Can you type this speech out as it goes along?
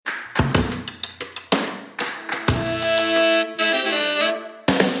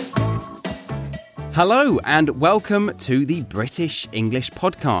Hello and welcome to the British English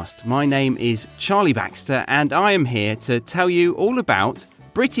Podcast. My name is Charlie Baxter and I am here to tell you all about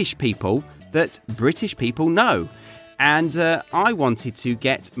British people that British people know. And I wanted to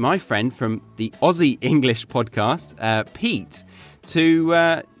get my friend from the Aussie English Podcast, Pete,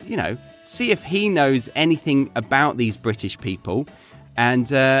 to, see if he knows anything about these British people and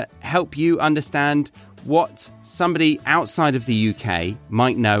help you understand what somebody outside of the UK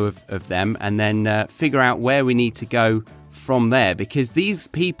might know of them, and then figure out where we need to go from there. Because these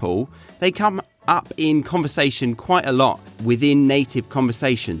people, they come up in conversation quite a lot within native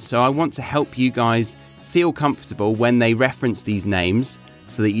conversation. So I want to help you guys feel comfortable when they reference these names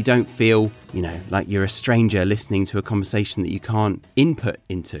so that you don't feel, like you're a stranger listening to a conversation that you can't input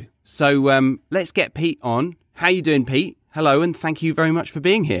into. So let's get Pete on. How you doing, Pete? Hello, and thank you very much for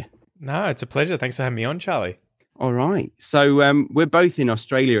being here. No, it's a pleasure. Thanks for having me on, Charlie. All right. So we're both in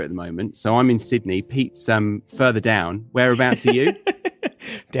Australia at the moment. So I'm in Sydney. Pete's further down. Whereabouts are you?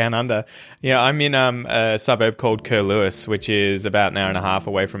 Down under. Yeah, I'm in a suburb called Curlewis, which is about an hour and a half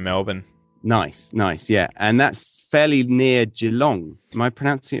away from Melbourne. Nice. Yeah. And that's fairly near Geelong. Am I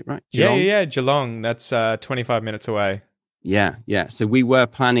pronouncing it right? Geelong? Yeah, Geelong. That's 25 minutes away. Yeah. So we were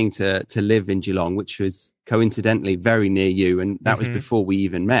planning to live in Geelong, which was coincidentally very near you. And that was before we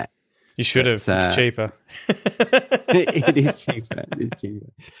even met. You should have. It's cheaper. It is cheaper.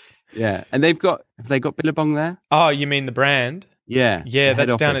 Yeah. And have they got Billabong there? Oh, you mean the brand? Yeah. Yeah,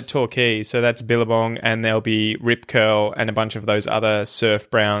 that's down at Torquay. So that's Billabong, and there'll be Rip Curl and a bunch of those other surf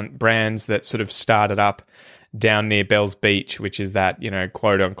brands that sort of started up down near Bells Beach, which is that,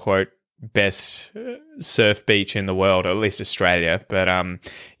 quote unquote, best surf beach in the world, or at least Australia. But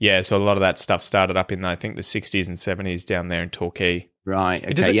so a lot of that stuff started up in, I think, the 60s and 70s down there in Torquay.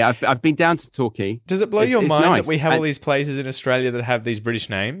 Right. Okay. I've been down to Torquay. Does it blow your mind nice that we have all these places in Australia that have these British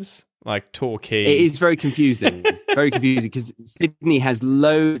names, like Torquay? It is very confusing. Very confusing because Sydney has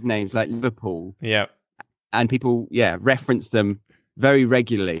loads of names like Liverpool. Yeah. And people, reference them very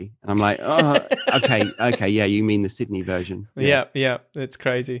regularly. And I'm like, oh, okay. Yeah, you mean the Sydney version. Yeah. It's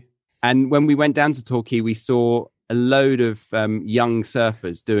crazy. And when we went down to Torquay, we saw a load of young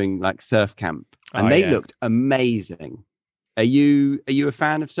surfers doing like surf camp, and they looked amazing. Are you a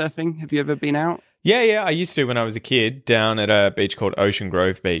fan of surfing? Have you ever been out? Yeah. I used to when I was a kid, down at a beach called Ocean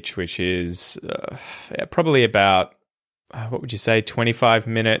Grove Beach, which is probably about, 25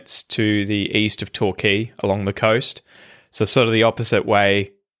 minutes to the east of Torquay along the coast. So sort of the opposite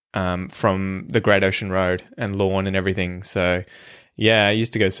way from the Great Ocean Road and Lorne and everything. So yeah, I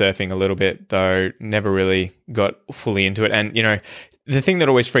used to go surfing a little bit, though never really got fully into it. And, the thing that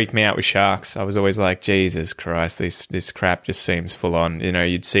always freaked me out was sharks. I was always like, Jesus Christ, this crap just seems full on.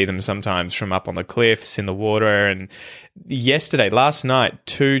 You'd see them sometimes from up on the cliffs in the water. And last night,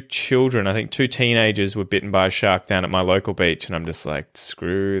 two teenagers were bitten by a shark down at my local beach. And I'm just like,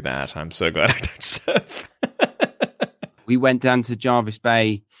 screw that. I'm so glad I don't surf. We went down to Jervis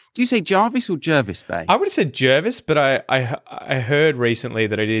Bay. Do you say Jarvis or Jervis Bay? I would have said Jervis, but I heard recently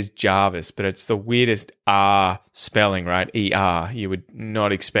that it is Jarvis, but it's the weirdest R spelling, right? E-R. You would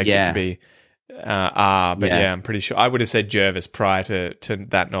not expect it to be R, but I'm pretty sure. I would have said Jervis prior to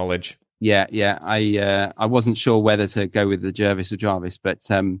that knowledge. Yeah. I wasn't sure whether to go with the Jervis or Jarvis, but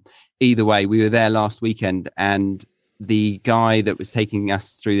either way, we were there last weekend, and the guy that was taking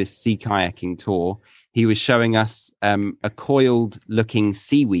us through this sea kayaking tour, he was showing us a coiled-looking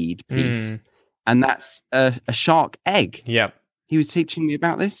seaweed piece, and that's a shark egg. Yeah. He was teaching me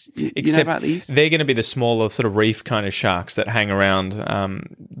about this. You know about these? They're going to be the smaller sort of reef kind of sharks that hang around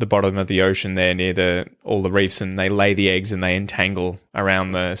the bottom of the ocean there near all the reefs, and they lay the eggs and they entangle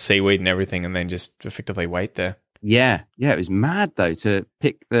around the seaweed and everything, and then just effectively wait there. Yeah. It was mad, though, to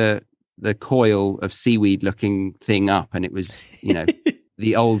pick the coil of seaweed-looking thing up, and it was,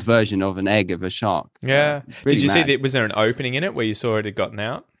 the old version of an egg of a shark. Yeah. Really did you mad. see that? Was there an opening in it where you saw it had gotten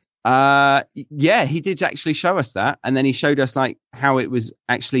out? Yeah, he did actually show us that. And then he showed us like how it was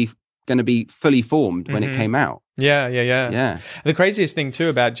actually going to be fully formed when it came out. Yeah. The craziest thing too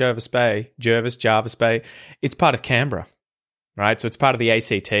about Jervis Bay, it's part of Canberra, right? So it's part of the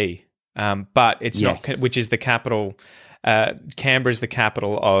ACT, but it's not, which is the capital. Canberra is the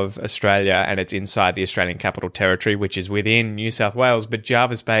capital of Australia, and it's inside the Australian Capital Territory, which is within New South Wales. But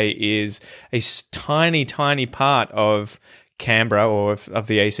Jervis Bay is a tiny, tiny part of Canberra or of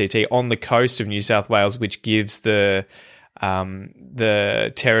the ACT on the coast of New South Wales, which gives the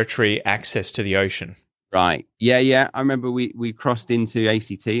territory access to the ocean. Right. Yeah. I remember we crossed into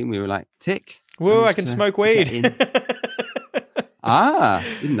ACT and we were like, tick. Whoa, I can smoke weed.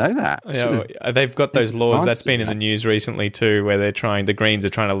 Didn't know that. Yeah, they've got those laws. That's been in the news recently too, where the Greens are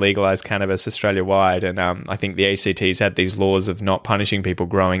trying to legalise cannabis Australia-wide. And I think the ACT's had these laws of not punishing people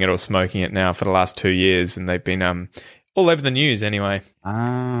growing it or smoking it now for the last 2 years. And they've been all over the news anyway.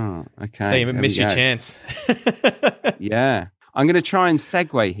 Okay. So you missed your chance. Yeah. I'm going to try and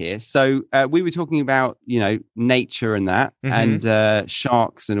segue here. So we were talking about, nature and that, and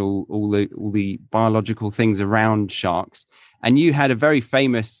sharks and all the biological things around sharks. And you had a very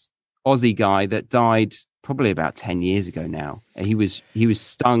famous Aussie guy that died probably about 10 years ago now. He was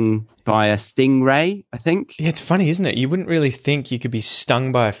stung by a stingray, I think. Yeah, it's funny, isn't it? You wouldn't really think you could be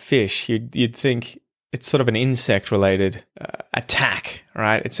stung by a fish. You'd think it's sort of an insect-related attack,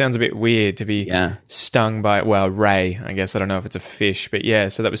 right? It sounds a bit weird to be stung by, ray, I guess. I don't know if it's a fish. But yeah,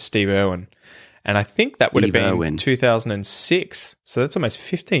 so that was Steve Irwin. And I think that would have been 2006. So that's almost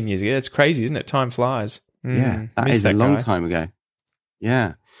 15 years ago. That's crazy, isn't it? Time flies. Yeah, that is a long time ago.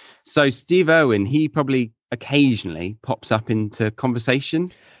 Yeah. So Steve Irwin, he probably occasionally pops up into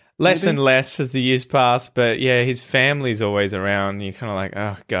conversation. Less and less as the years pass. But yeah, his family's always around. You're kind of like,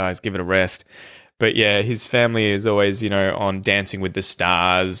 oh, guys, give it a rest. But yeah, his family is always, on Dancing with the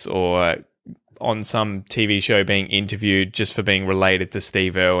Stars or on some TV show being interviewed just for being related to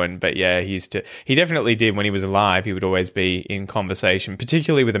Steve Irwin. But yeah, he definitely did when he was alive. He would always be in conversation,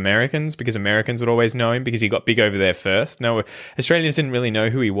 particularly with Americans, because Americans would always know him because he got big over there first. No, Australians didn't really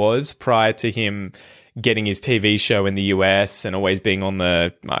know who he was prior to him getting his TV show in the US and always being on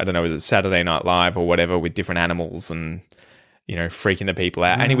the, I don't know, was it Saturday Night Live or whatever with different animals and, freaking the people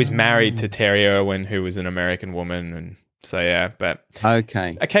out. And he was married to Terry Irwin, who was an American woman. And so, yeah, but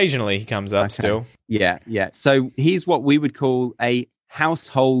occasionally he comes up still. Yeah. So he's what we would call a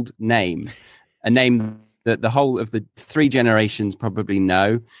household name, a name that the whole of the 3 generations probably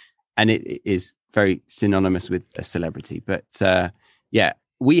know. And it is very synonymous with a celebrity. But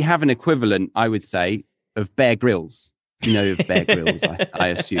we have an equivalent, I would say, of Bear Grylls. You know Bear Grylls, I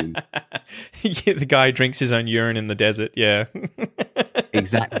assume. Yeah, the guy who drinks his own urine in the desert, yeah.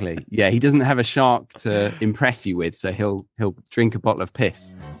 Exactly. Yeah, he doesn't have a shark to impress you with, so he'll drink a bottle of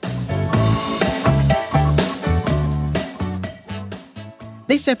piss.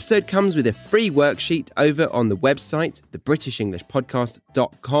 This episode comes with a free worksheet over on the website,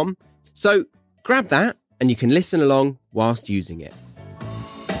 thebritishenglishpodcast.com. So grab that and you can listen along whilst using it.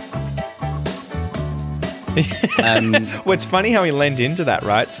 Well, it's funny how he lent into that,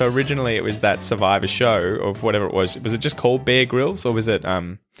 right? So originally it was that Survivor show of whatever it was. Was it just called Bear Grylls, or was it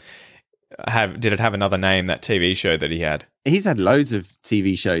did it have another name, that TV show that he had? He's had loads of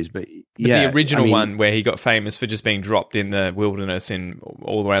TV shows, but yeah. The original one where he got famous for just being dropped in the wilderness in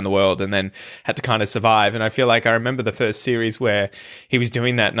all around the world and then had to kind of survive. And I feel like I remember the first series where he was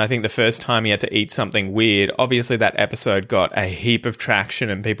doing that. And I think the first time he had to eat something weird, obviously that episode got a heap of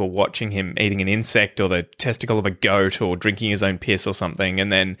traction and people watching him eating an insect or the testicle of a goat or drinking his own piss or something.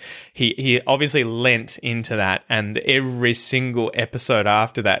 And then he obviously lent into that. And every single episode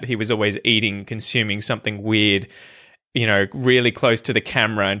after that, he was always consuming something weird, really close to the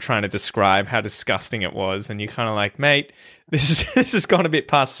camera and trying to describe how disgusting it was. And you're kind of like, mate, this has gone a bit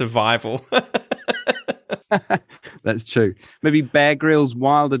past survival. That's true. Maybe Bear Grylls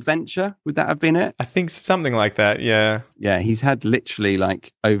Wild Adventure. Would that have been it? I think something like that. Yeah. Yeah. He's had literally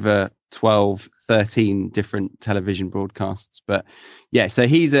like over 12, 13 different television broadcasts. But yeah, so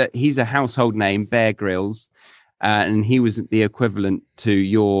he's a household name, Bear Grylls. And he was the equivalent to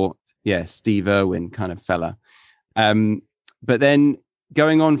your, Steve Irwin kind of fella. But then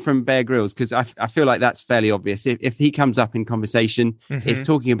going on from Bear Grylls, because I feel like that's fairly obvious. If he comes up in conversation, it's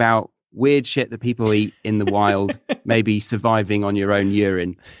talking about weird shit that people eat in the wild, maybe surviving on your own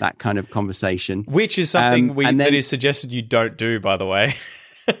urine, that kind of conversation. Which is something that is suggested you don't do, by the way.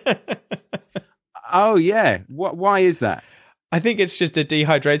 Oh, yeah. Why is that? I think it's just it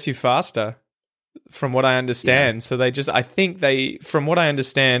dehydrates you faster. From what I understand. Yeah. So from what I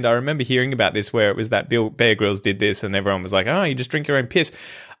understand, I remember hearing about this where it was that Bear Grylls did this and everyone was like, oh, you just drink your own piss.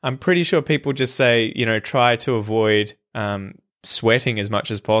 I'm pretty sure people just say, try to avoid sweating as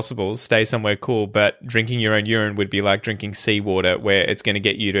much as possible, stay somewhere cool, but drinking your own urine would be like drinking seawater where it's going to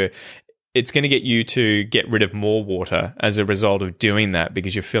get you to get rid of more water as a result of doing that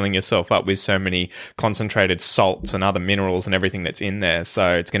because you're filling yourself up with so many concentrated salts and other minerals and everything that's in there.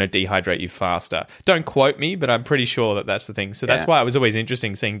 So it's going to dehydrate you faster. Don't quote me, but I'm pretty sure that that's the thing. So that's why it was always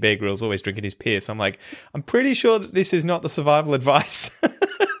interesting seeing Bear Grylls always drinking his piss. I'm like, I'm pretty sure that this is not the survival advice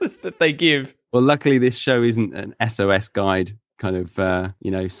that they give. Well, luckily this show isn't an SOS guide kind of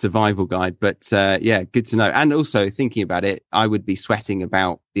survival guide, but good to know. And also thinking about it, I would be sweating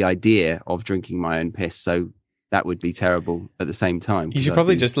about the idea of drinking my own piss, so that would be terrible at the same time. You should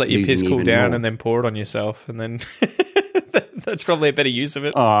probably just let your piss cool down and then pour it on yourself, and then that's probably a better use of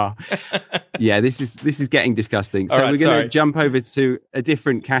it. Oh, yeah, this is getting disgusting. So we're going to jump over to a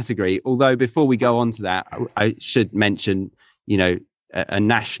different category. Although before we go on to that, I should mention, a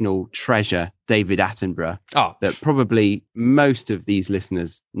national treasure, David Attenborough, that probably most of these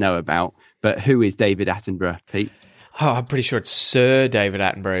listeners know about. But who is David Attenborough, Pete? Oh, I'm pretty sure it's Sir David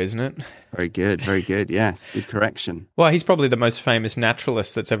Attenborough, isn't it? Very good, very good. Yes, good correction. Well, he's probably the most famous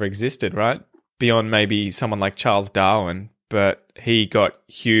naturalist that's ever existed, right? Beyond maybe someone like Charles Darwin, but he got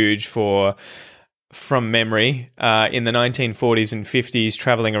huge from memory in the 1940s and 50s,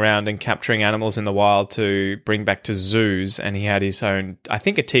 traveling around and capturing animals in the wild to bring back to zoos. And he had his own, I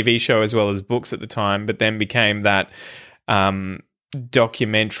think, a TV show as well as books at the time, but then became that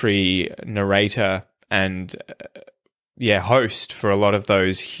documentary narrator and host for a lot of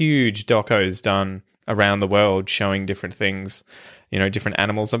those huge docos done around the world showing different things, different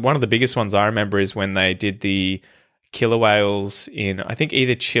animals. And one of the biggest ones I remember is when they did the killer whales in, I think,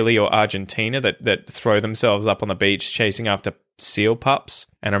 either Chile or Argentina that throw themselves up on the beach chasing after seal pups.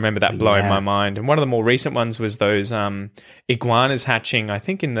 And I remember that blowing my mind. And one of the more recent ones was those iguanas hatching, I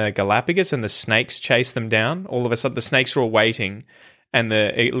think, in the Galapagos, and the snakes chase them down. All of a sudden, the snakes are all waiting, and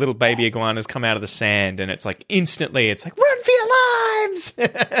the little baby iguanas come out of the sand, and it's like instantly, it's like, run for your lives!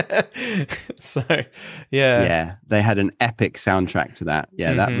 So, yeah. Yeah, they had an epic soundtrack to that.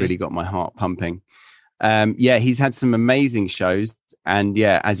 Yeah, that really got my heart pumping. He's had some amazing shows. And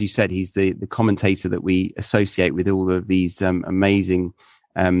yeah, as you said, he's the commentator that we associate with all of these amazing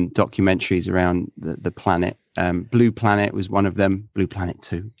documentaries around the planet. Blue Planet was one of them. Blue Planet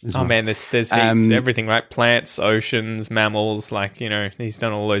 2 as well. Oh man, there's heaps, everything, right? Plants, oceans, mammals, he's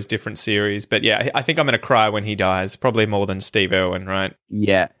done all those different series. But yeah, I think I'm going to cry when he dies, probably more than Steve Irwin, right?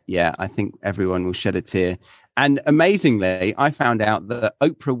 Yeah, I think everyone will shed a tear. And amazingly, I found out that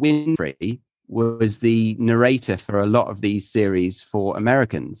Oprah Winfrey was the narrator for a lot of these series for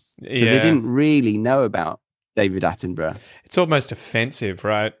Americans. So they didn't really know about David Attenborough. It's almost offensive,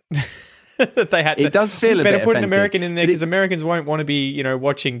 right? That they had to, it does feel a bit better put offensive. An American in there, because Americans won't want to be,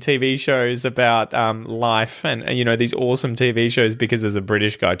 watching TV shows about life and these awesome TV shows because there's a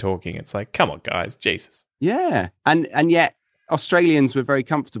British guy talking. It's like, come on, guys, Jesus. Yeah, and yet Australians were very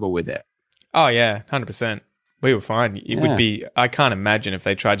comfortable with it. Oh yeah, 100%. We were fine. It would be. I can't imagine if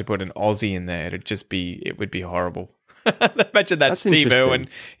they tried to put an Aussie in there. It would be horrible. Imagine that's Steve Irwin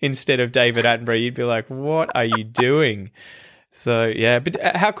instead of David Attenborough. You'd be like, what are you doing? So, yeah. But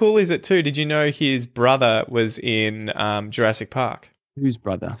how cool is it, too? Did you know his brother was in Jurassic Park? Whose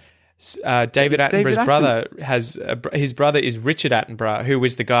brother? David Attenborough's brother has... his brother is Richard Attenborough, who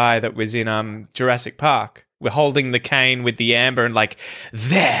was the guy that was in Jurassic Park. We're holding the cane with the amber and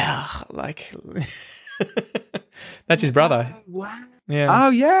there. That's his brother. Wow. Yeah. Oh,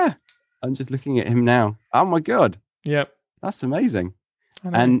 yeah. I'm just looking at him now. Oh, my God. Yep. That's amazing.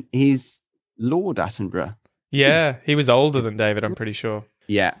 And he's Lord Attenborough. Yeah, he was older than David, I'm pretty sure.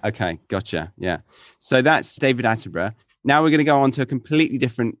 Yeah, okay, gotcha. Yeah. So that's David Attenborough. Now we're going to go on to a completely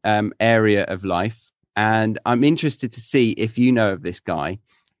different area of life. And I'm interested to see if you know of this guy.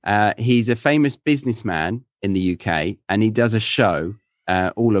 He's a famous businessman in the UK, and he does a show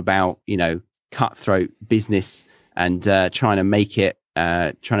all about, cutthroat business and trying to make it,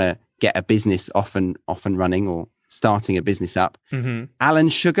 trying to get a business off and running, or starting a business up. Mm-hmm. Alan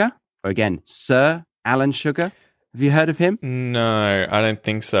Sugar, or again, Sir Alan Sugar. Have you heard of him? No, I don't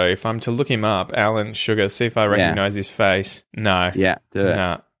think so. If I'm to look him up, Alan Sugar, see if I recognize his face. No. Yeah, do it.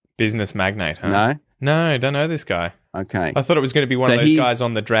 No. Business magnate, huh? No? No, don't know this guy. Okay. I thought it was going to be one of those guys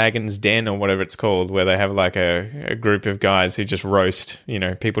on the Dragon's Den or whatever it's called, where they have a group of guys who just roast,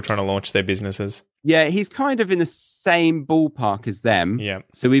 people trying to launch their businesses. Yeah, he's kind of in the same ballpark as them. Yeah.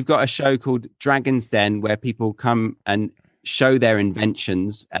 So we've got a show called Dragon's Den where people come and show their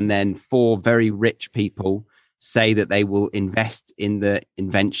inventions, and then 4 very rich people say that they will invest in the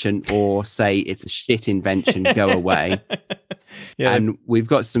invention, or say it's a shit invention, go away. Yeah. And we've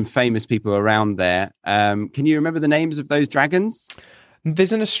got some famous people around there. Can you remember the names of those dragons?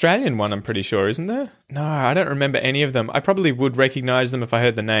 There's an Australian one, I'm pretty sure, isn't there? No, I don't remember any of them. I probably would recognize them if I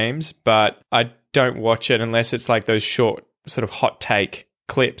heard the names, but I don't watch it unless it's like those short sort of hot take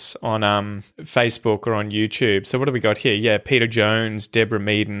clips on Facebook or on YouTube. So what do we got here? Yeah, Peter Jones, Deborah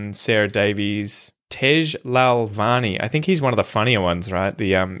Meaden, Sarah Davies, Tej Lalvani. I think he's one of the funnier ones, right?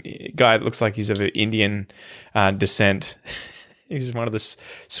 The guy that looks like he's of Indian descent. He's one of the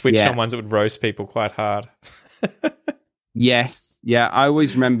switched on ones that would roast people quite hard. Yes. Yeah, I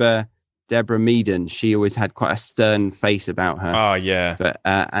always remember Deborah Meaden. She always had quite a stern face about her. Oh, yeah. But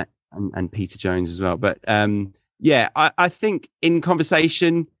and Peter Jones as well. But Yeah, I think in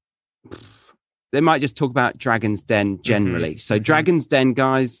conversation, they might just talk about Dragon's Den generally. So Dragon's Den,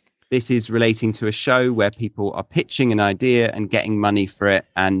 guys, this is relating to a show where people are pitching an idea and getting money for it.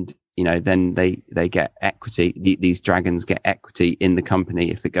 And, you know, then they get equity. These dragons get equity in the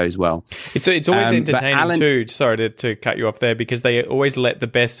company if it goes well. It's always entertaining too. Sorry to cut you off there, because they always let the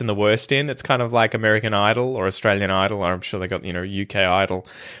best and the worst in. It's kind of like American Idol or Australian Idol, or I'm sure they got, you know, UK Idol,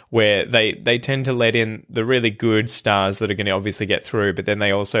 where they tend to let in the really good stars that are going to obviously get through, but then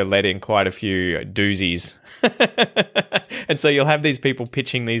they also let in quite a few doozies. And so you'll have these people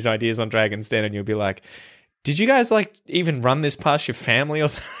pitching these ideas on Dragon's Den, and you'll be like, did you guys like even run this past your family or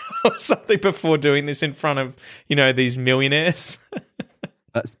something before doing this in front of, you know, these millionaires?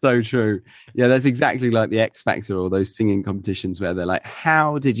 That's so true. Yeah, that's exactly like the X Factor or those singing competitions where they're like,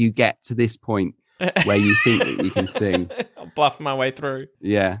 how did you get to this point where you think that you can sing? I'll bluff my way through.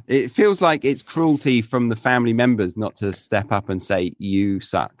 Yeah, it feels like it's cruelty from the family members not to step up and say, you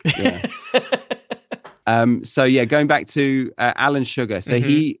suck. Yeah. So yeah, going back to Alan Sugar. So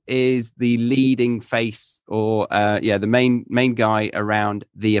he is the leading face, or the main guy around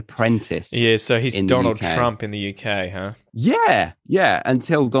The Apprentice. Yeah, so he's Donald Trump in the UK, huh? Yeah.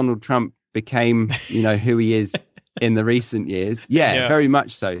 Until Donald Trump became, you know, who he is in the recent years. Yeah. Very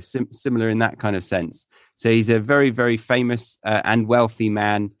much so. Similar in that kind of sense. So he's a very, very famous and wealthy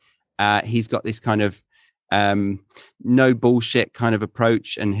man. He's got this kind of no bullshit kind of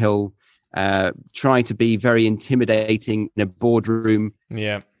approach, and he'll try to be very intimidating in a boardroom.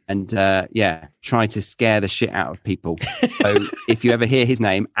 Yeah. And try to scare the shit out of people. So if you ever hear his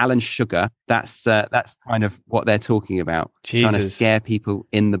name, Alan Sugar, that's kind of what they're talking about. Jesus. Trying to scare people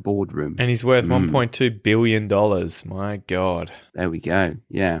in the boardroom. And he's worth $1.2 billion. My God. There we go.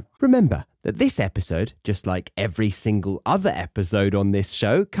 Yeah. Remember that this episode, just like every single other episode on this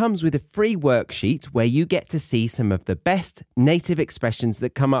show, comes with a free worksheet where you get to see some of the best native expressions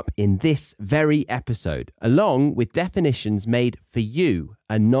that come up in this very episode, along with definitions made for you,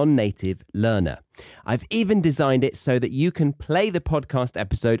 a non-native learner. I've even designed it so that you can play the podcast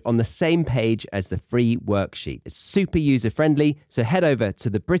episode on the same page as the free worksheet. It's super user-friendly, so head over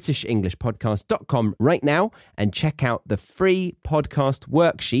to thebritishenglishpodcast.com right now and check out the free podcast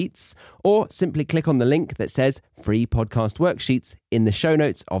worksheets, or simply click on the link that says free podcast worksheets in the show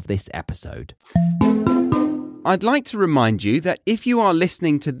notes of this episode. I'd like to remind you that if you are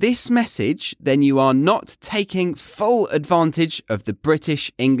listening to this message, then you are not taking full advantage of the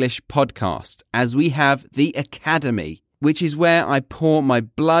British English podcast, as we have the Academy, which is where I pour my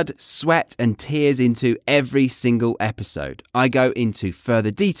blood, sweat and tears into every single episode. I go into further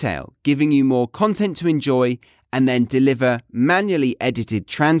detail, giving you more content to enjoy, and then deliver manually edited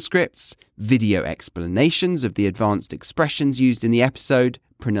transcripts, video explanations of the advanced expressions used in the episode,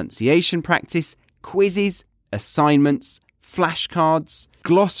 pronunciation practice, quizzes, assignments, flashcards,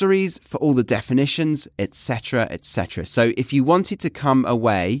 glossaries for all the definitions, etc., etc. So if you wanted to come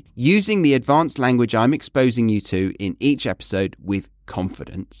away using the advanced language I'm exposing you to in each episode with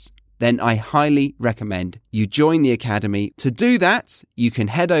confidence, then I highly recommend you join the Academy. To do that, you can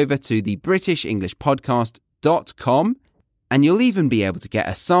head over to thebritishenglishpodcast.com, and you'll even be able to get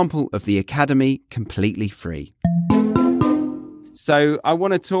a sample of the Academy completely free. So I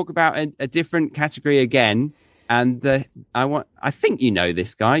want to talk about a different category again, and I think you know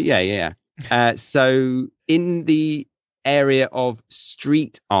this guy. Yeah. So in the area of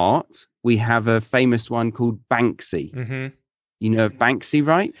street art, we have a famous one called Banksy. Mm-hmm. You know of Banksy,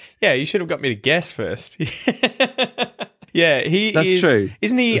 right? Yeah, you should have got me to guess first. Yeah, That's true.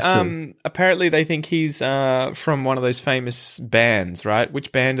 Isn't he? True. Apparently, they think he's from one of those famous bands, right?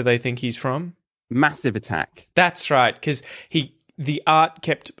 Which band do they think he's from? Massive Attack. That's right, because the art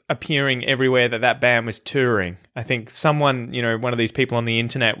kept appearing everywhere that band was touring. I think someone, you know, one of these people on the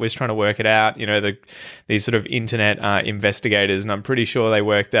internet was trying to work it out, you know, these sort of internet investigators, and I'm pretty sure they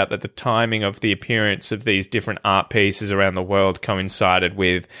worked out that the timing of the appearance of these different art pieces around the world coincided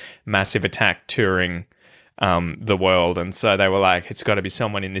with Massive Attack touring the world. And so they were like, it's got to be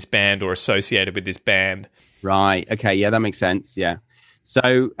someone in this band or associated with this band. Right. Okay. Yeah, that makes sense. Yeah.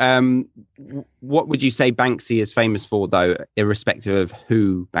 So what would you say Banksy is famous for, though, irrespective of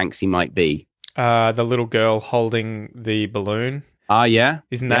who Banksy might be? The little girl holding the balloon. Yeah.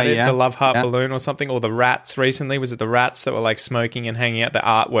 Isn't that it? Yeah. The Love Heart balloon or something? Or the rats recently? Was it the rats that were like smoking and hanging out? The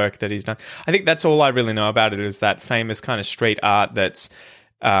artwork that he's done. I think that's all I really know about it, is that famous kind of street art that's,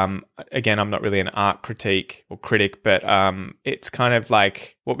 again, I'm not really an art critic, but it's kind of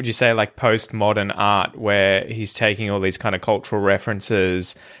like, what would you say, like postmodern art, where he's taking all these kind of cultural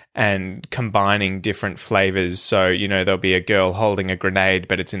references and combining different flavors. So, you know, there'll be a girl holding a grenade,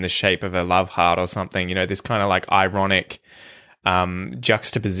 but it's in the shape of a love heart or something. You know, this kind of like ironic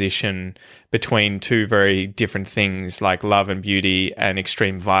juxtaposition between two very different things like love and beauty and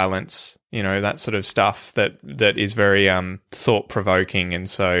extreme violence, you know, that sort of stuff that is very thought-provoking. And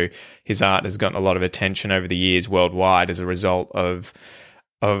so his art has gotten a lot of attention over the years worldwide as a result of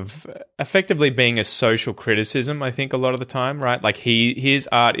effectively being a social criticism, I think, a lot of the time, right? Like his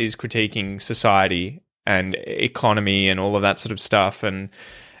art is critiquing society and economy and all of that sort of stuff. And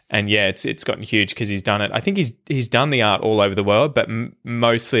yeah, it's gotten huge because he's done it. I think he's done the art all over the world, but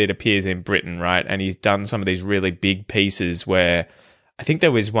mostly it appears in Britain, right? And he's done some of these really big pieces where I think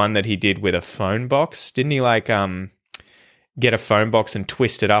there was one that he did with a phone box. Didn't he like get a phone box and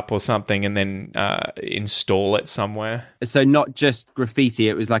twist it up or something and then install it somewhere? So not just graffiti,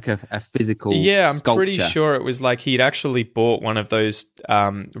 it was like a physical I'm sculpture. Pretty sure it was like he'd actually bought one of those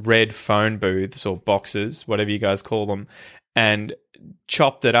red phone booths or boxes, whatever you guys call them, and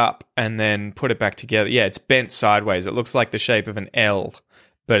chopped it up and then put it back together. Yeah, it's bent sideways. It looks like the shape of an L,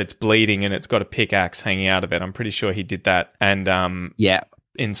 but it's bleeding and it's got a pickaxe hanging out of it. I'm pretty sure he did that and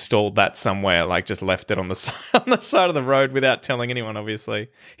installed that somewhere, like just left it on the side of the road without telling anyone, obviously.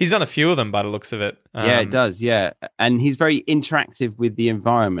 He's done a few of them by the looks of it. Yeah, it does, yeah. And he's very interactive with the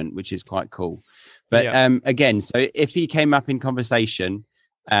environment, which is quite cool. But again, so if he came up in conversation,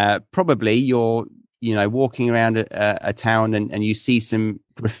 probably you're, you know, walking around a town and you see some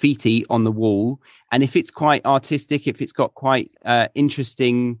graffiti on the wall. And if it's quite artistic, if it's got quite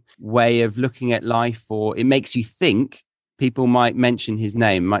interesting way of looking at life, or it makes you think, people might mention his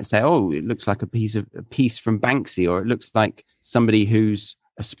name, might say, oh, it looks like a piece from Banksy, or it looks like somebody who's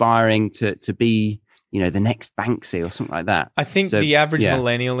aspiring to be, you know, the next Banksy or something like that. I think the average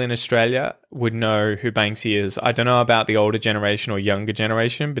millennial in Australia would know who Banksy is. I don't know about the older generation or younger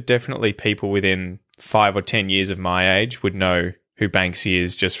generation, but definitely people within 5 or 10 years of my age would know who Banksy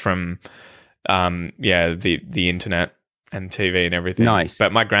is just from, the internet and TV and everything. Nice.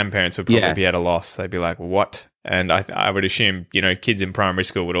 But my grandparents would probably be at a loss. They'd be like, what? And I would assume, you know, kids in primary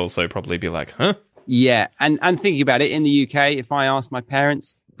school would also probably be like, huh? Yeah. And thinking about it, in the UK, if I asked my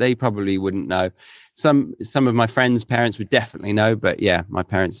parents, they probably wouldn't know. Some of my friends' parents would definitely know, but yeah, my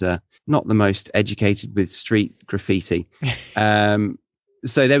parents are not the most educated with street graffiti.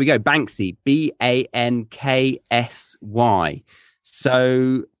 So there we go. Banksy, Banksy.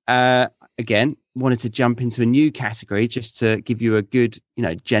 So again, wanted to jump into a new category just to give you a good, you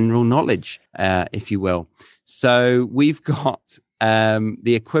know, general knowledge, if you will. So we've got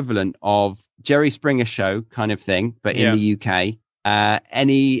the equivalent of Jerry Springer Show kind of thing, but in the UK.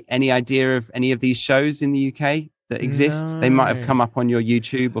 Any idea of any of these shows in the UK that exist? No. They might have come up on your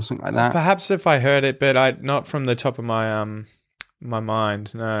YouTube or something like that. Perhaps if I heard it, but not from the top of my my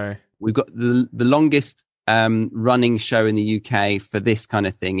mind. No, we've got the longest running show in the UK for this kind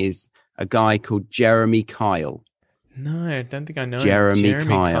of thing is a guy called Jeremy Kyle. No, I don't think I know Jeremy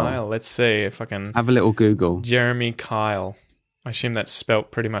Kyle. Let's see if I can have a little Google. Jeremy Kyle. I assume that's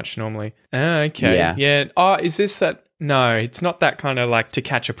spelt pretty much normally. Okay. Yeah. Oh, is this that? No, it's not that kind of like To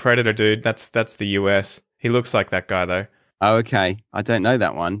Catch a Predator dude. That's the US. He looks like that guy though. Oh, okay. I don't know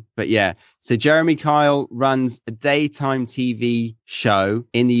that one. But yeah. So Jeremy Kyle runs a daytime TV show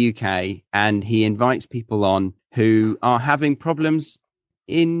in the UK and he invites people on who are having problems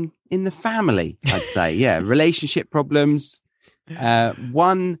in the family, I'd say. Yeah. Relationship problems.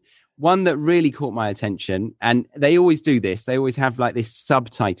 One that really caught my attention, and they always do this. They always have like this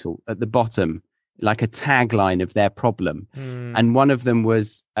subtitle at the bottom, like a tagline of their problem. And one of them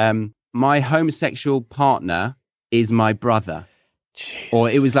was, my homosexual partner is my brother. Jesus. Or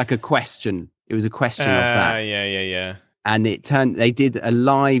it was like a question. It was a question of that. Yeah. And they did a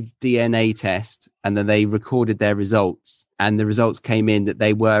live DNA test and then they recorded their results. And the results came in that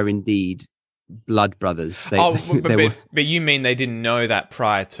they were indeed blood brothers. But you mean they didn't know that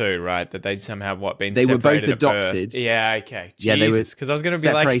prior to, right? That they'd somehow been they separated were both at adopted. Birth. Yeah, okay. Yeah, they were because I was going to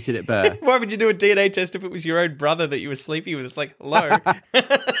be like separated at birth. Why would you do a DNA test if it was your own brother that you were sleeping with? It's like, hello.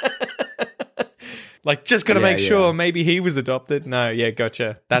 Like, just got to make sure maybe he was adopted. No, yeah,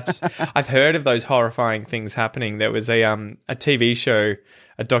 gotcha. I've heard of those horrifying things happening. There was a TV show,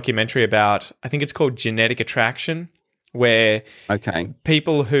 a documentary about, I think it's called Genetic Attraction, where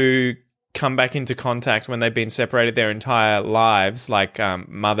people who come back into contact when they've been separated their entire lives, like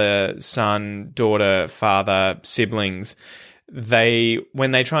mother, son, daughter, father, siblings,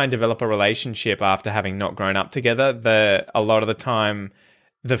 when they try and develop a relationship after having not grown up together, a lot of the time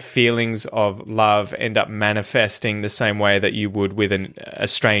the feelings of love end up manifesting the same way that you would with a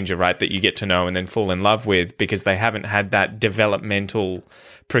stranger, right? That you get to know and then fall in love with, because they haven't had that developmental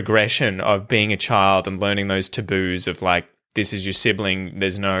progression of being a child and learning those taboos of like, this is your sibling.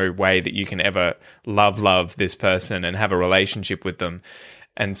 There's no way that you can ever love this person and have a relationship with them.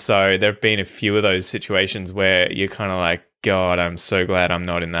 And so there have been a few of those situations where you're kind of like, God, I'm so glad I'm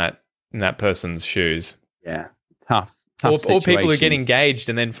not in that person's shoes. Yeah, tough. Or people who get engaged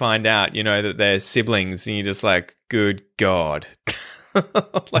and then find out, that they're siblings, and you're just like, good God.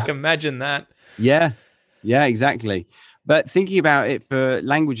 Like, imagine that. Yeah, exactly. But thinking about it for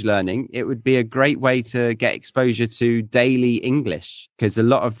language learning, it would be a great way to get exposure to daily English, because a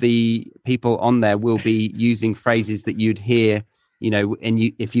lot of the people on there will be using phrases that you'd hear,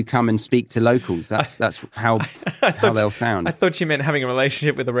 if you come and speak to locals. That's how they'll sound. I thought you meant having a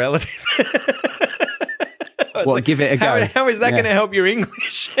relationship with a relative. Well, like, give it a go. How is that going to help your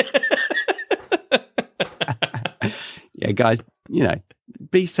English? Yeah, guys,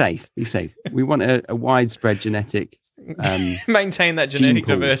 be safe. Be safe. We want a widespread genetic. Maintain that genetic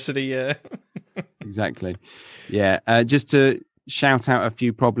diversity. Yeah, exactly. Yeah, just to shout out a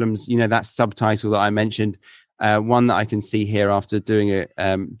few problems. That subtitle that I mentioned. One that I can see here after doing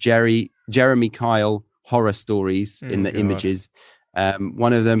a Jeremy Kyle horror stories in the images.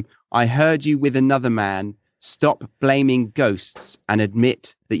 One of them, I heard you with another man. Stop blaming ghosts and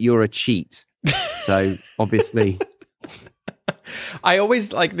admit that you're a cheat. So obviously, I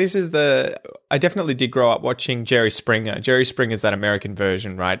always I definitely did grow up watching Jerry Springer. Jerry Springer's that American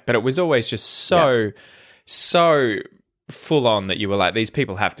version, right? But it was always just so full on that you were like, these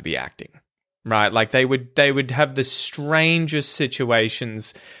people have to be acting, right? Like they would have the strangest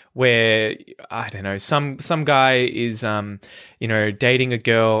situations where, I don't know, some guy is, dating a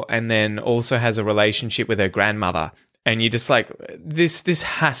girl and then also has a relationship with her grandmother. And you're just like, this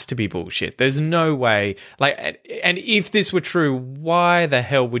has to be bullshit. There's no way. Like, and if this were true, why the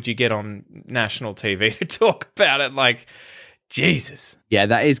hell would you get on national TV to talk about it? Like, Jesus. Yeah,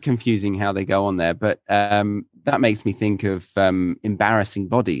 that is confusing how they go on there. But that makes me think of Embarrassing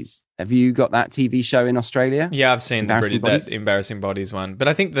Bodies. Have you got that TV show in Australia? Yeah, I've seen that Embarrassing Bodies one. But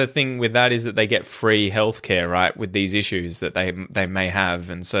I think the thing with that is that they get free healthcare, right, with these issues that they may have.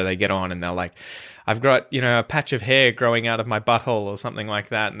 And so they get on and they're like, I've got, a patch of hair growing out of my butthole or something like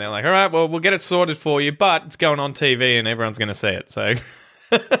that. And they're like, all right, well, we'll get it sorted for you, but it's going on TV and everyone's going to see it. So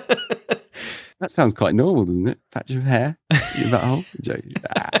that sounds quite normal, doesn't it? Patch of hair in your butthole.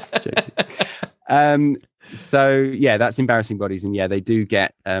 Joking. So yeah, that's Embarrassing Bodies, and yeah, they do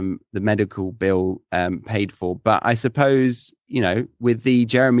get the medical bill paid for. But I suppose with the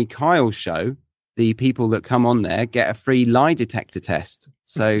Jeremy Kyle show, the people that come on there get a free lie detector test.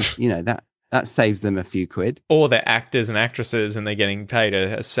 So that saves them a few quid. Or they're actors and actresses, and they're getting paid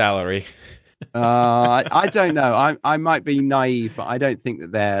a salary. I don't know. I might be naive, but I don't think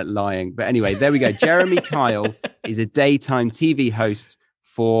that they're lying. But anyway, there we go. Jeremy Kyle is a daytime TV host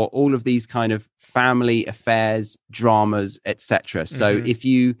for all of these kind of family affairs, dramas, etc. So if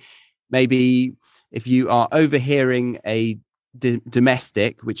you are overhearing a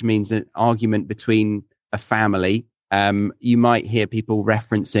domestic, which means an argument between a family, you might hear people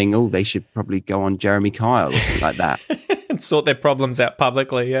referencing, oh, they should probably go on Jeremy Kyle or something like that. And sort their problems out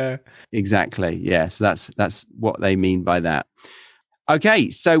publicly, yeah. Exactly, yeah. So that's what they mean by that. Okay,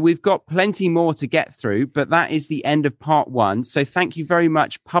 so we've got plenty more to get through, but that is the end of part 1. So thank you very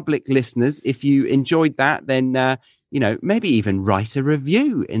much, public listeners. If you enjoyed that, then, maybe even write a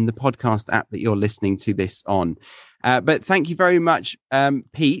review in the podcast app that you're listening to this on. But thank you very much,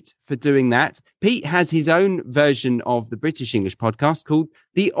 Pete, for doing that. Pete has his own version of the British English podcast called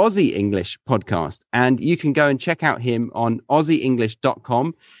the Aussie English Podcast. And you can go and check out him on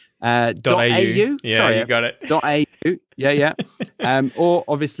aussieenglish.com. .au. Yeah, sorry, you got it. .au. Yeah. Or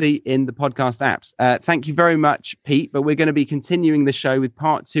obviously in the podcast apps. Thank you very much, Pete. But we're going to be continuing the show with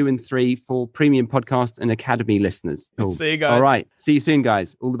part 2 and 3 for Premium Podcast and Academy listeners. Cool. See you guys. All right. See you soon,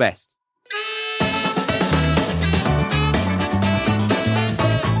 guys. All the best.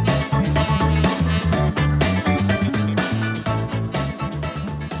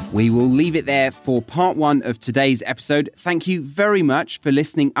 We will leave it there for part 1 of today's episode. Thank you very much for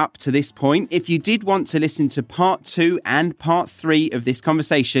listening up to this point. If you did want to listen to part 2 and part 3 of this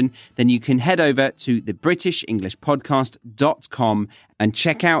conversation, then you can head over to thebritishenglishpodcast.com and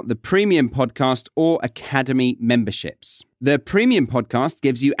check out the Premium Podcast or Academy memberships. The Premium Podcast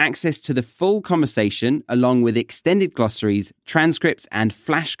gives you access to the full conversation along with extended glossaries, transcripts, and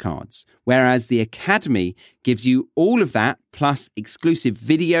flashcards, whereas the Academy gives you all of that plus exclusive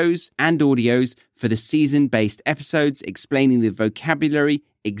videos and audios for the season-based episodes explaining the vocabulary,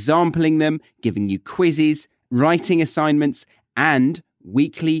 exampling them, giving you quizzes, writing assignments, and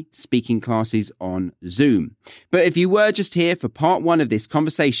weekly speaking classes on Zoom. But if you were just here for part 1 of this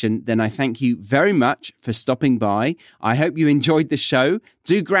conversation, then I thank you very much for stopping by. I hope you enjoyed the show.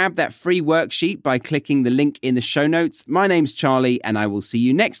 Do grab that free worksheet by clicking the link in the show notes. My name's Charlie, and I will see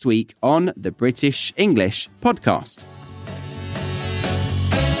you next week on the British English Podcast.